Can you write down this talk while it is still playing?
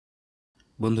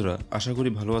বন্ধুরা, আশা করি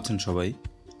ভালো আছেন সবাই।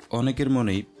 অনেকের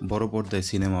মনেই বড় পর্দায়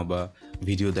সিনেমা বা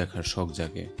ভিডিও দেখার শখ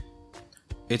জাগে।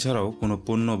 এছাড়াও কোনো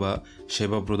পণ্য বা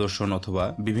সেবা প্রদর্শন অথবা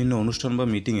বিভিন্ন অনুষ্ঠান বা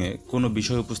মিটিংয়ে কোনো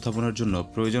বিষয় উপস্থাপনের জন্য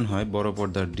প্রয়োজন হয় বড়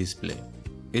পর্দার ডিসপ্লে।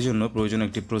 এজন্য প্রয়োজন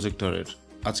একটি প্রজেক্টরের।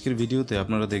 আজকের ভিডিওতে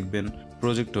আপনারা দেখবেন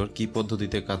প্রজেক্টর কী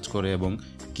পদ্ধতিতে কাজ করে এবং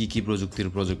কি প্রযুক্তির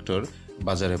প্রজেক্টর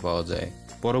বাজারে পাওয়া যায়।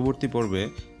 পরবর্তী পর্বে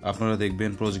আপনারা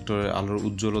দেখবেন প্রজেক্টরের আলোর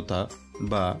উজ্জ্বলতা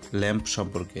বা ল্যাম্প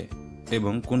সম্পর্কে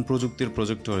এবং কোন প্রযুক্তির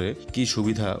প্রজেক্টরে কি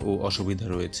সুবিধা ও অসুবিধা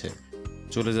রয়েছে।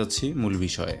 চলে যাচ্ছি মূল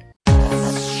বিষয়ে।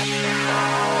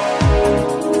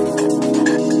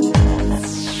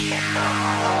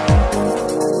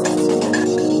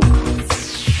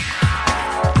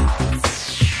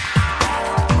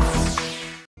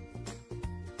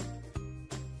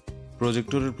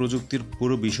 প্রজেক্টরের প্রযুক্তির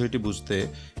পুরো বিষয়টি বুঝতে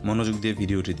মনোযোগ দিয়ে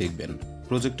ভিডিওটি দেখবেন।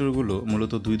 প্রজেক্টরগুলো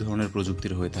মূলত দুই ধরনের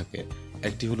প্রযুক্তির হয়ে থাকে।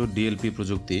 একটি হলো ডিএলপি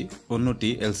প্রযুক্তি, অন্যটি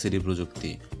এলসিডি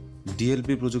প্রযুক্তি।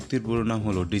 ডিএলপি প্রযুক্তির পুরো নাম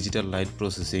হলো ডিজিটাল লাইট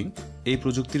প্রসেসিং। এই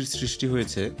প্রযুক্তির সৃষ্টি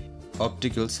হয়েছে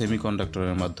অপটিক্যাল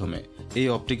সেমিকন্ডাক্টরের মাধ্যমে। এই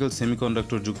অপটিক্যাল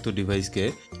সেমিকন্ডাক্টর যুক্ত ডিভাইসকে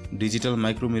ডিজিটাল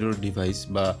মাইক্রোমিরর ডিভাইস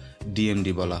বা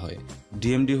ডিএমডি বলা হয়।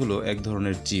 ডিএমডি হলো এক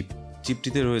ধরনের চিপ।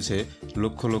 চিপটিতে রয়েছে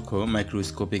লক্ষ লক্ষ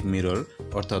মাইক্রোস্কোপিক মিরর,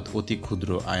 অর্থাৎ অতি ক্ষুদ্র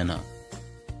আয়না।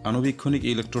 আণুবীক্ষণিক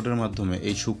ইলেকট্রোডের মাধ্যমে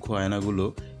এই সূক্ষ্ম আয়নাগুলো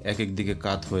এক এক দিকে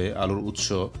কাত হয়ে আলোর উৎস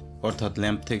অর্থাৎ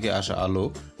ল্যাম্প থেকে আসা আলো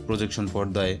প্রজেকশন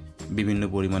পর্দায় বিভিন্ন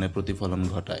পরিমাণে প্রতিফলন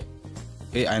ঘটায়।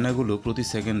 এই আয়নাগুলো প্রতি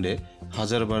সেকেন্ডে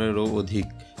 1000 বারেরও অধিক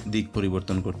দিক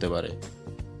পরিবর্তন করতে পারে।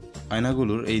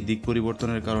 আয়নাগুলোর এই দিক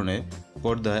পরিবর্তনের কারণে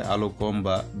পর্দায় আলো কম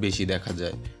বা বেশি দেখা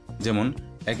যায়। যেমন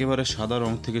একেবারে সাদা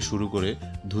রং থেকে শুরু করে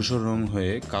ধূসর রং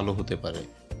হয়ে কালো হতে পারে।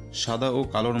 সাদা ও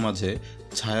কালোর মাঝে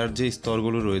ছায়ার যে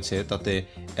স্তরগুলো রয়েছে তাতে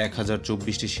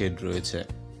 1024টি শেড রয়েছে।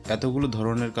 এতগুলো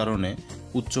ধরনের কারণে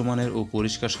উচ্চমানের ও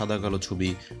পরিষ্কার সাদা কালো ছবি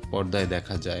পর্দায়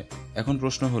দেখা যায়। এখন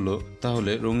প্রশ্ন হলো,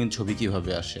 তাহলে রঙিন ছবি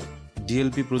কিভাবে আসে?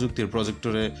 ডিএলপি প্রযুক্তির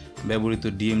প্রজেক্টরে ব্যবহৃত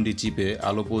ডিএমডি চিপে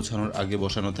আলো পৌঁছানোর আগে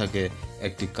বসানো থাকে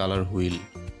একটি কালার হুইল।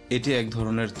 এটি এক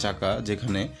ধরনের চাকা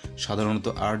যেখানে সাধারণত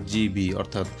RGB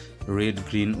অর্থাৎ রেড,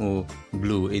 গ্রিন ও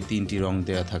ব্লু এই তিনটি রং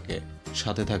দেয়া থাকে।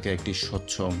 সাথে থাকে একটি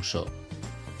স্বচ্ছ অংশ।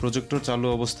 প্রজেক্টর চালু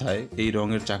অবস্থায় এই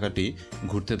রঙের চাকাটি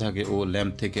ঘুরতে থাকে ও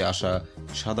ল্যাম্প থেকে আসা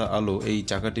সাদা আলো এই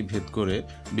চাকাটি ভেদ করে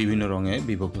বিভিন্ন রঙে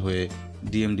বিভক্ত হয়ে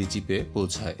ডিএমডি চিপে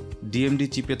পৌঁছায়। ডিএমডি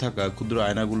চিপে থাকা ক্ষুদ্র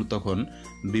আয়নাগুলো তখন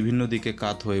বিভিন্ন দিকে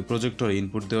কাত হয়ে প্রজেক্টরে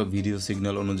ইনপুট দেওয়া ভিডিও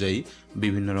সিগন্যাল অনুযায়ী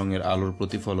বিভিন্ন রঙের আলোর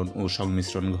প্রতিফলন ও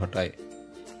সংমিশ্রণ ঘটায়।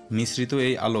 মিশ্রিত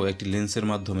এই আলো একটি লেন্সের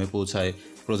মাধ্যমে পৌঁছায়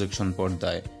প্রজেকশন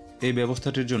পর্দায়। এই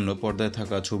ব্যবস্থাটির জন্য পর্দায়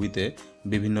থাকা ছবিতে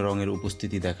বিভিন্ন রঙের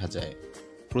উপস্থিতি দেখা যায়।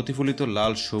 প্রতিফলিত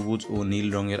লাল, সবুজ ও নীল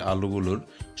রঙের আলোগুলোর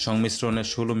সংমিশ্রণে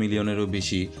 16 মিলিয়নেরও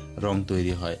বেশি রং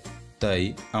তৈরি হয়। তাই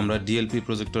আমরা ডিএলপি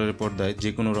প্রজেক্টরের পর্দায়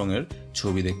যে কোনো রঙের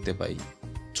ছবি দেখতে পাই।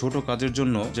 ছোট কাজের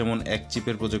জন্য যেমন এক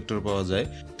চিপের প্রজেক্টর পাওয়া যায়,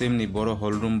 তেমনি বড়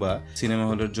হলরুম বা সিনেমা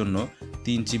হলের জন্য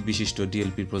 3 চিপ বিশিষ্ট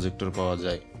ডিএলপি প্রজেক্টর পাওয়া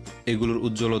যায়। এগুলোর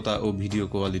উজ্জ্বলতা ও ভিডিও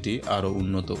কোয়ালিটি আরও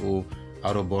উন্নত ও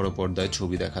আরও বড় পর্দায়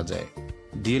ছবি দেখা যায়।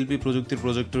 ডিএলপি প্রযুক্তির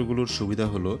প্রজেক্টরগুলোর সুবিধা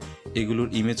হলো এগুলোর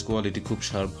ইমেজ কোয়ালিটি খুব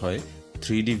শার্প হয়।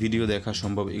 3D ভিডিও দেখা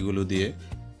সম্ভব এগুলো দিয়ে।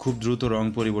 খুব দ্রুত রং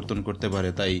পরিবর্তন করতে পারে,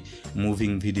 তাই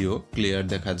মুভিং ভিডিও ক্লিয়ার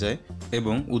দেখা যায়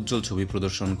এবং উজ্জ্বল ছবি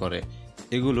প্রদর্শন করে।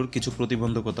 এগুলোর কিছু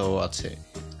প্রতিবন্ধকতাও আছে,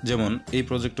 যেমন এই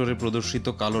প্রজেক্টরে প্রদর্শিত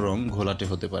কালো রং ঘোলাটে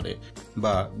হতে পারে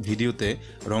বা ভিডিওতে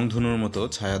রংধনুর মতো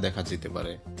ছায়া দেখা যেতে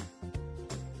পারে।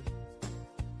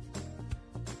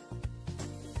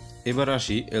 এবার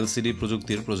আসি এলসিডি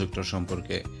প্রযুক্তির প্রজেক্টর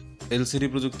সম্পর্কে। এলসিডি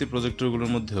প্রযুক্তির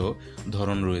প্রজেক্টরগুলোর মধ্যেও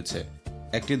ধরন রয়েছে।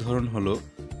 একটি ধরন হলো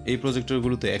এই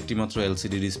প্রজেক্টরগুলোতে একটিমাত্র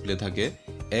এলসিডি ডিসপ্লে থাকে।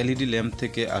 এলইডি ল্যাম্প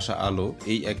থেকে আসা আলো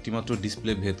এই একটিমাত্র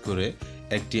ডিসপ্লে ভেদ করে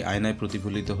একটি আয়নায়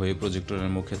প্রতিফলিত হয়ে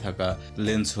প্রজেক্টরের মুখে থাকা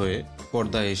লেন্স হয়ে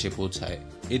পর্দায় এসে পৌঁছায়।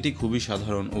 এটি খুবই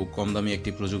সাধারণ ও কম দামি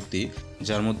একটি প্রযুক্তি,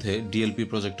 যার মধ্যে ডিএলপি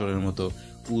প্রজেক্টরের মতো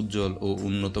উজ্জ্বল ও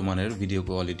উন্নত মানের ভিডিও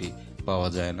কোয়ালিটি পাওয়া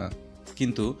যায় না।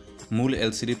 কিন্তু মূল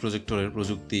এলসিডি প্রজেক্টরের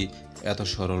প্রযুক্তি এত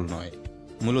সরল নয়।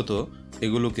 মূলত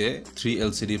এগুলোকে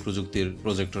 3LCD প্রযুক্তির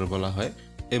প্রজেক্টর বলা হয়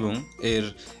এবং এর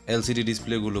এলসিডি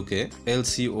ডিসপ্লেগুলোকে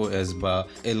LCOS বা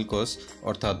এলকস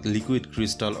অর্থাৎ liquid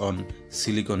crystal on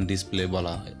silicon display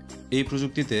বলা হয়। এই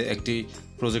প্রযুক্তিতে একটি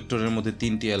প্রজেক্টরের মধ্যে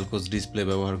 3টি এলকস ডিসপ্লে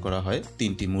ব্যবহার করা হয়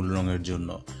 3টি মূল রঙের জন্য।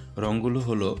 রঙগুলো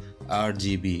হলো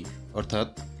RGB অর্থাৎ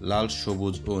লাল,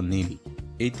 সবুজ ও নীল।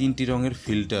 এই 3টি রঙের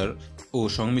ফিল্টার ও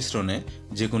সংমিশ্রণে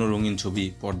যে কোনো রঙিন ছবি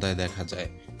পর্দায় দেখা যায়।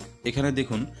 এখানে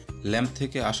দেখুন, ল্যাম্প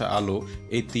থেকে আসা আলো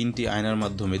এই 3টি আয়নার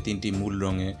মাধ্যমে 3টি মূল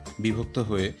রঙে বিভক্ত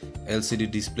হয়ে এলসিডি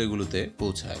ডিসপ্লেগুলোতে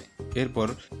পৌঁছায়। এরপর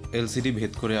এলসিডি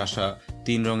ভেদ করে আসা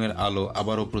 3 রঙের আলো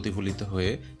আবারও প্রতিফলিত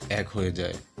হয়ে এক হয়ে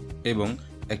যায় এবং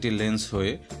একটি লেন্স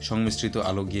হয়ে সংমিশ্রিত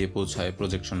আলো গিয়ে পৌঁছায়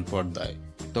প্রজেকশন পর্দায়।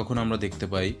 তখন আমরা দেখতে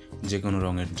পাই যে কোনো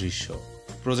রঙের দৃশ্য।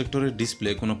 প্রজেক্টরের ডিসপ্লে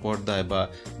কোনো পর্দায় বা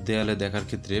দেয়ালে দেখার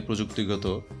ক্ষেত্রে প্রযুক্তিগত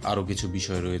আরও কিছু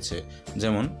বিষয় রয়েছে,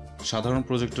 যেমন সাধারণ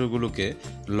প্রজেক্টরগুলোকে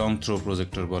লং থ্রো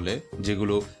প্রজেক্টর বলে,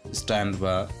 যেগুলো স্ট্যান্ড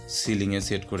বা সিলিংয়ে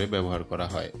সেট করে ব্যবহার করা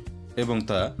হয় এবং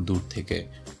তা দূর থেকে।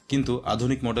 কিন্তু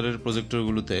আধুনিক মডেলের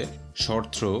প্রজেক্টরগুলোতে শর্ট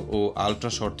থ্রো ও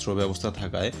আলট্রা শর্ট থ্রো ব্যবস্থা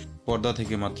থাকায় পর্দা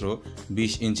থেকে মাত্র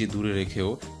 20 ইঞ্চি দূরে রেখেও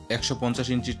 150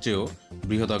 ইঞ্চির চেয়েও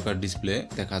বৃহদাকার ডিসপ্লে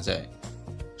দেখা যায়।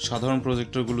 সাধারণ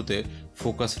প্রজেক্টরগুলোতে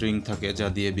ফোকাস রিং থাকে, যা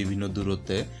দিয়ে বিভিন্ন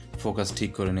দূরত্বে ফোকাস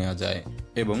ঠিক করে নেওয়া যায়,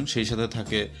 এবং সেই সাথে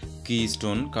থাকে কি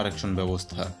স্টোন কারেকশন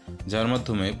ব্যবস্থা, যার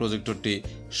মাধ্যমে প্রজেক্টরটি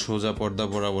সোজা পর্দা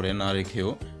বরাবরে না রেখেও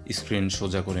স্ক্রিন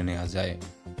সোজা করে নেওয়া যায়।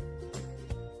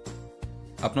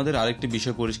 আপনাদের আরেকটি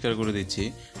বিষয় পরিষ্কার করে দিচ্ছি,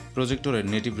 প্রজেক্টরের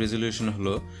নেটিভ রেজলিউশন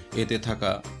হলো এতে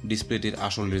থাকা ডিসপ্লেটির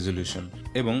আসল রেজলিউশন,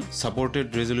 এবং সাপোর্টেড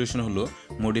রেজলিউশন হলো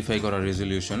মডিফাই করা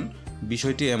রেজলিউশন।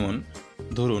 বিষয়টি এমন,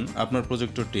 ধরুন আপনার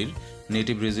প্রজেক্টরটির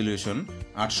নেটিভ রেজলিউশন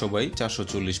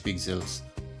 800x440 পিক্সেলস,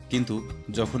 কিন্তু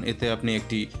যখন এতে আপনি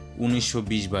একটি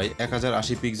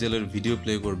 1920x1080 পিক্সেলের ভিডিও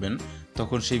প্লে করবেন,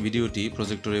 তখন সেই ভিডিওটি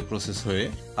প্রজেক্টরে প্রসেস হয়ে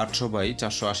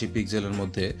 800x480 পিক্সেলের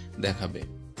মধ্যে দেখাবে।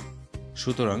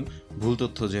 সুতরাং ভুল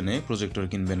তথ্য জেনে প্রজেক্টর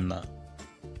কিনবেন না।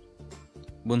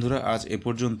 বন্ধুরা, আজ এ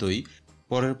পর্যন্তই।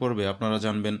 পরের পর্বে আপনারা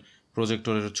জানবেন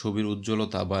প্রজেক্টরের ছবির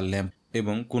উজ্জ্বলতা বা ল্যাম্প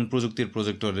এবং কোন প্রযুক্তির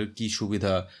প্রজেক্টরের কী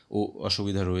সুবিধা ও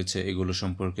অসুবিধা রয়েছে এগুলো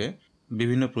সম্পর্কে।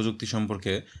 বিভিন্ন প্রযুক্তি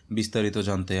সম্পর্কে বিস্তারিত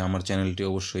জানতে আমার চ্যানেলটি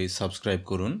অবশ্যই সাবস্ক্রাইব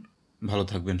করুন। ভালো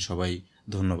থাকবেন সবাই,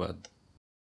 ধন্যবাদ।